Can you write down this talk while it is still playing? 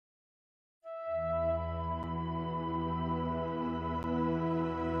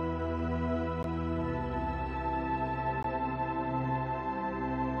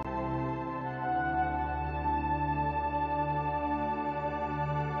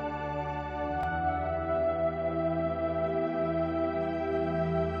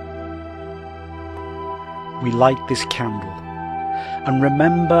we light this candle and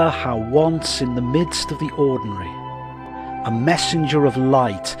remember how once in the midst of the ordinary, a messenger of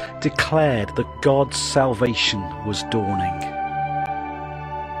light declared that God's salvation was dawning.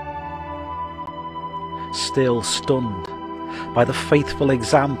 Still stunned by the faithful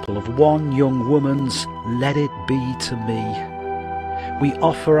example of one young woman's "Let it be to me," we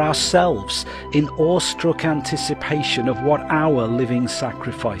offer ourselves in awestruck anticipation of what our living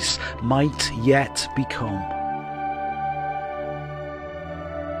sacrifice might yet become.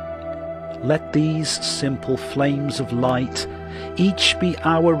 Let these simple flames of light each be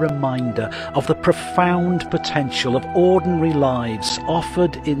our reminder of the profound potential of ordinary lives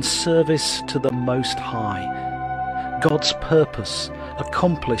offered in service to the Most High, God's purpose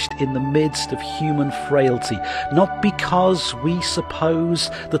accomplished in the midst of human frailty, not because we suppose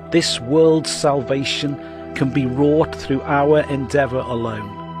that this world's salvation can be wrought through our endeavour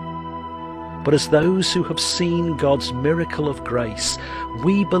alone, but as those who have seen God's miracle of grace,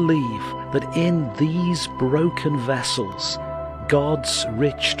 we believe that in these broken vessels, God's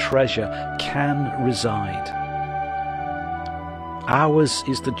rich treasure can reside. Ours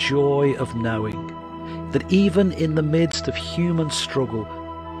is the joy of knowing that even in the midst of human struggle,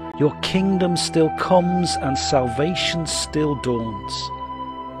 your kingdom still comes and salvation still dawns.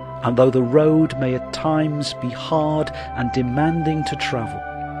 And though the road may at times be hard and demanding to travel,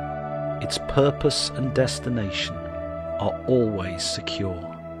 its purpose and destination are always secure.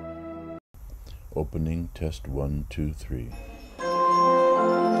 Opening test 1, 2, 3.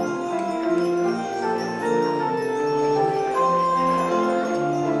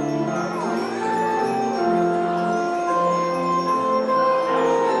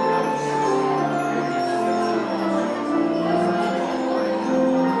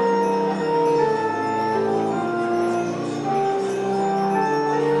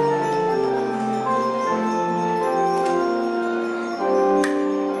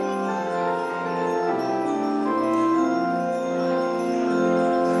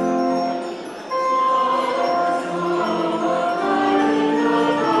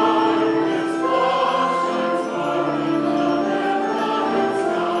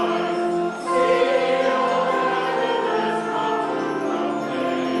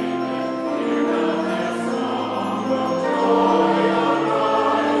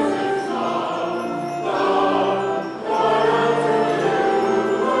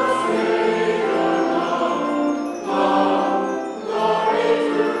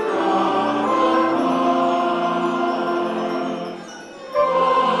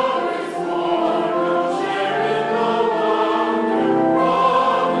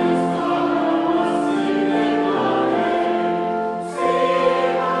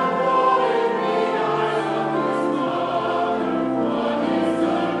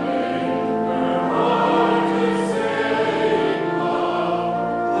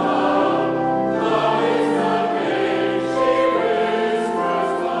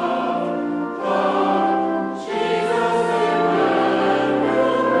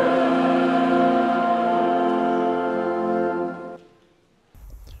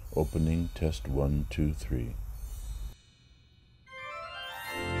 Opening test 1, 2, 3.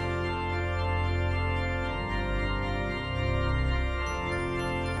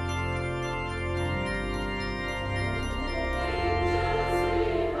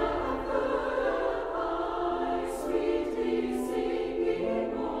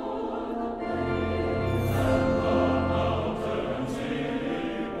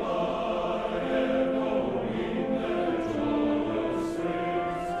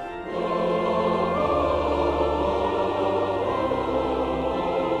 Oh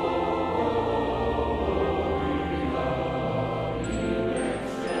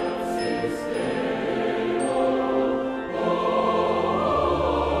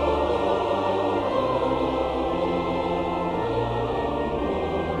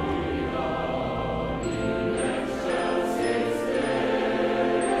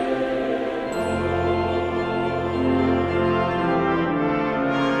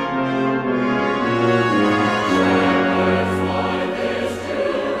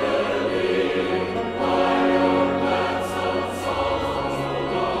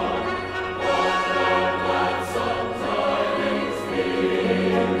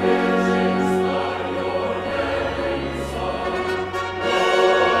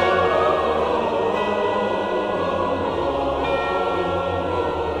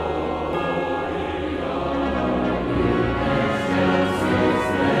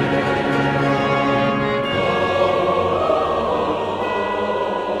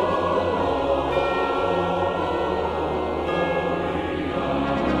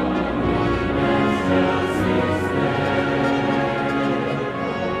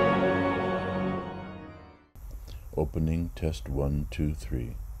Test 1, 2,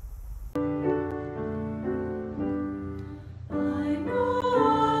 3.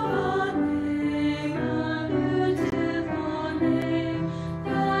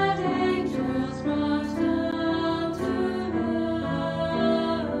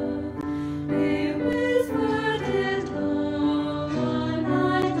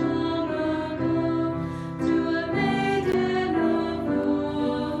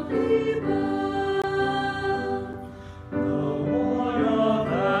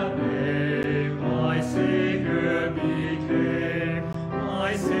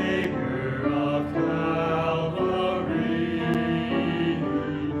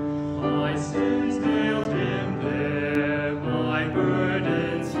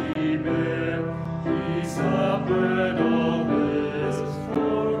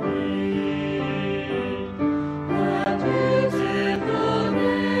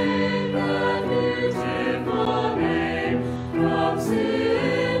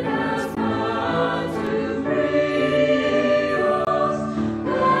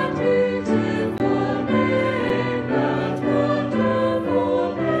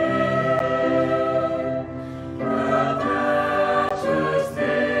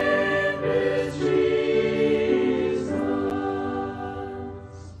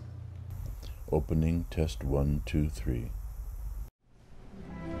 Opening Test 1, 2, 3.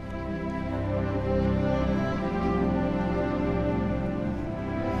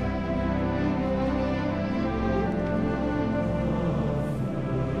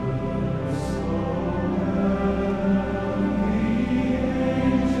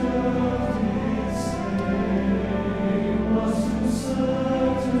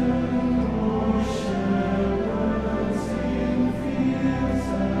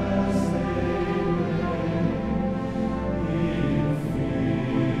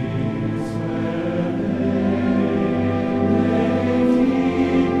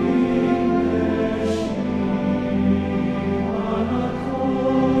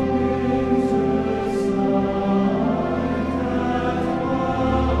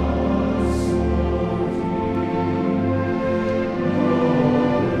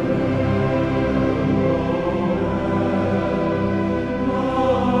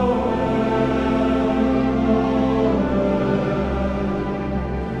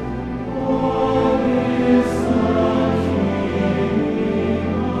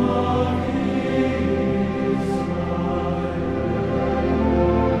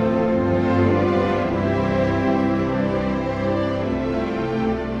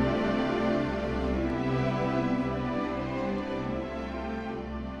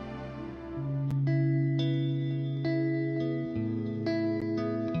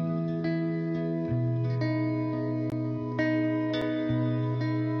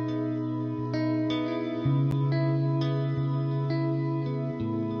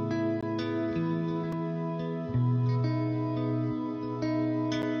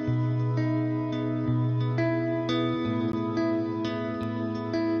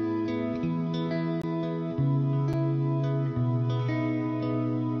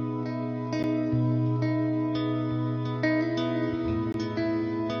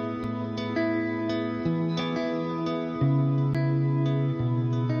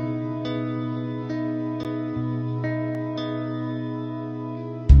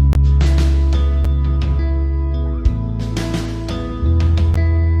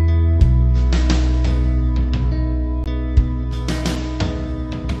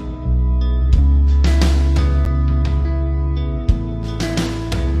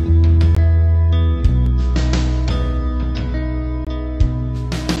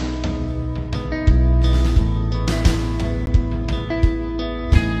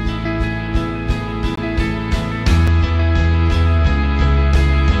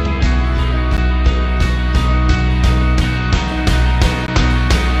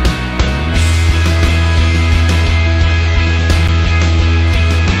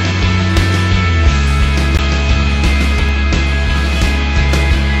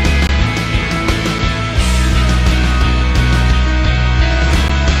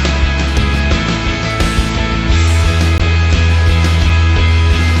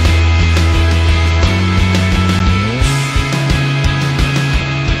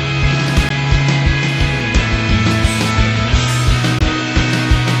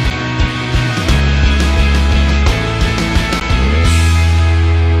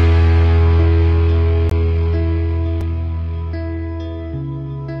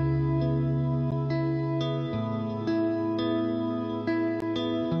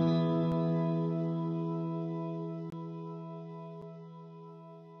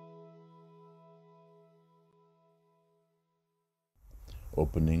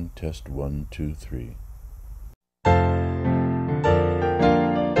 Opening test 1, 2, 3.